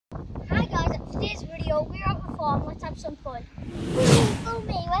today's video, we're at the farm, let's have some fun. Follow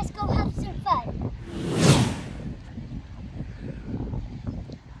me, let's go have some fun.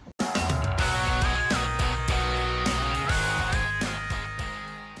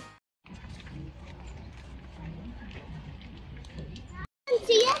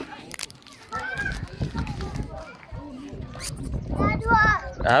 See ya? Dad,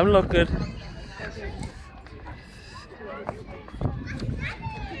 what? I'm looking.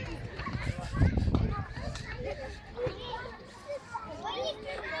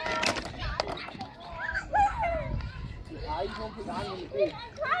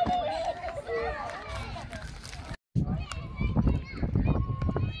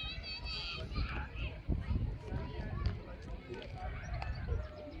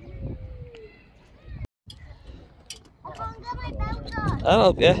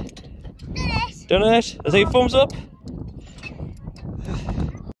 I'll help you. Done it? Is it thumbs up?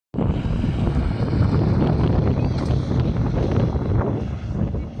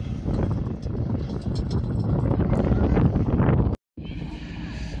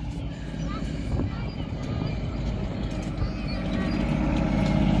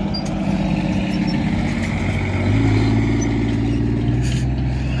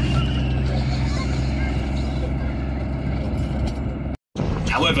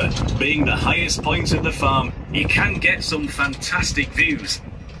 However, being the highest point of the farm, you can get some fantastic views.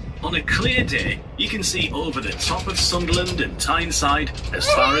 On a clear day, you can see over the top of Sunderland and Tyneside as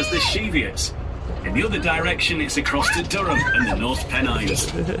far as the Cheviots. In the other direction, it's across to Durham and the North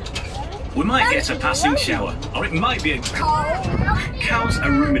Pennines. We might get a passing shower, or it might be a... Cows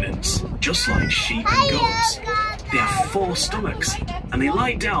are ruminants, just like sheep and goats. They have 4 stomachs, and they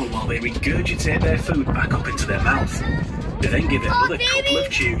lie down while they regurgitate their food back up into their mouth. They then give it another couple of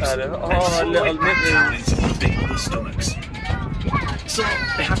chews and swallow it back down into the big other stomachs. So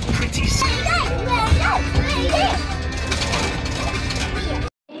they have pretty...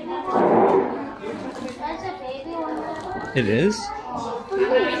 It is.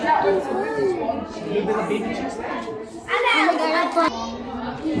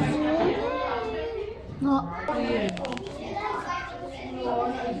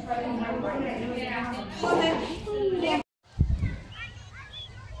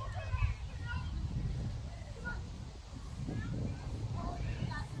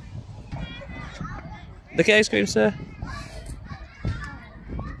 Look at ice cream, sir.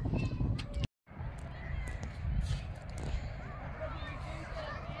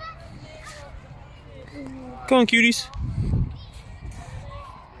 Come on, cuties.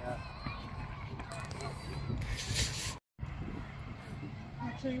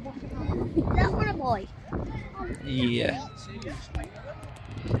 Is that one a boy? Yeah.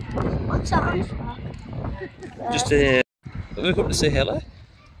 What's that? Just look up to say hello.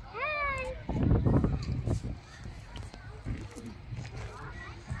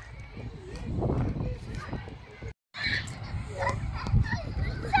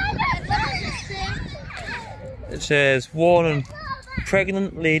 It says, warning,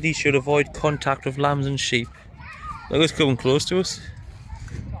 pregnant ladies should avoid contact with lambs and sheep. Look, it's coming close to us.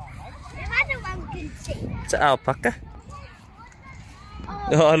 It's an alpaca.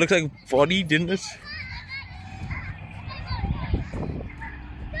 Oh, it looks like a body, didn't it?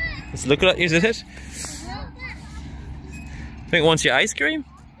 Let's look at it, is it? I think it wants your ice cream.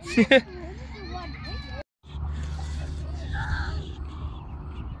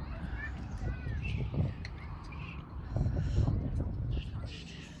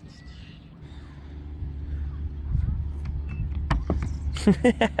 Hey,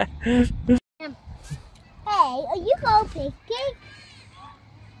 are you going picking?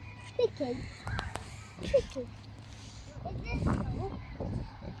 Picking? Picking? Is this cool?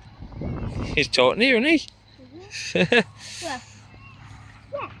 He's talking to you, isn't he? Yeah.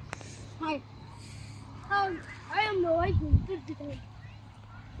 Yeah. Hi. I am no idea.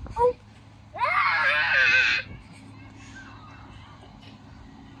 Oh. Ah!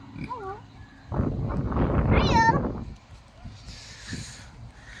 Hello. Hiya.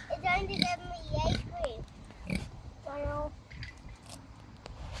 It's going to give me ice cream. Well,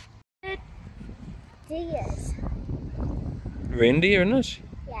 deers. Reindeer, isn't it?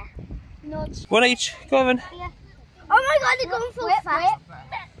 Yeah. Nuts. One each. Go on then. Yeah. Oh my god, they're going so fast.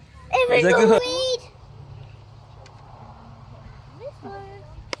 It was Is that a good? weed.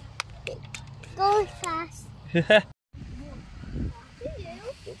 Going fast.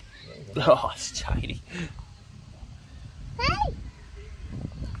 Oh, it's tiny. Hey!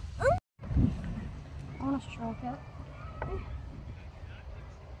 I want to stroke it.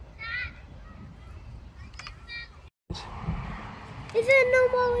 Is there no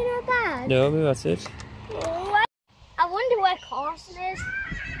more in our bag? No, maybe that's it. Oh, I wonder where Carson is.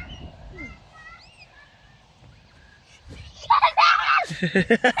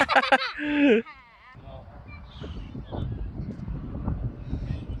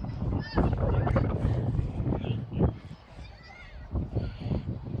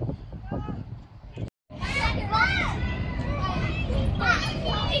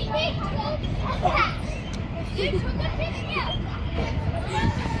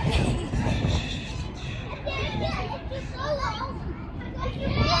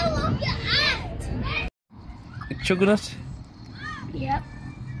 Chugging it? Yep.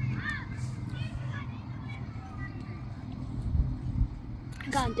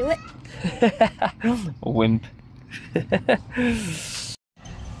 I can't do it. A wimp.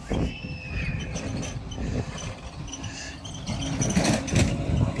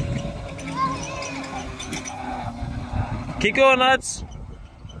 Keep going, lads.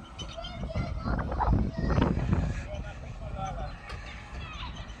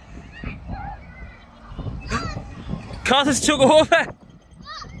 Carter's took over.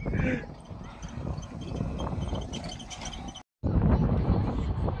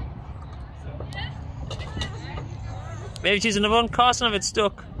 Maybe choose another one. Carson, if it's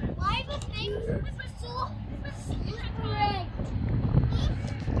stuck. Why the things so slippery?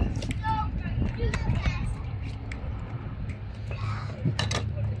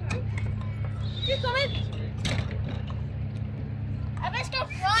 You coming? I best go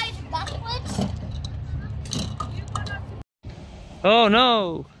fly backwards. Oh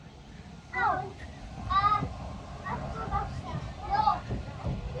no!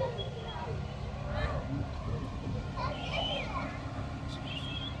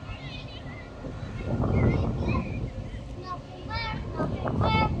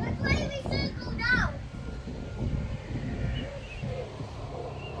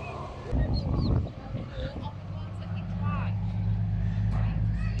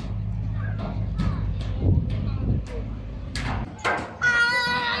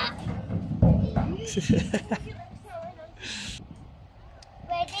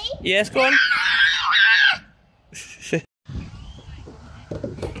 Ready? Yes, go on.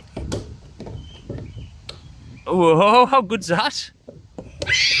 Whoa, how good's that?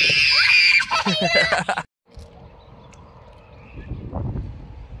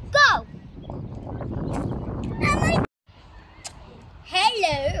 Go!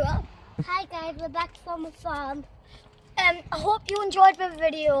 Hello! Hi guys, we're back from the farm. I hope you enjoyed the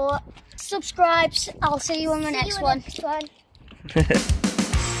video. Subscribe, I'll see you on the next one.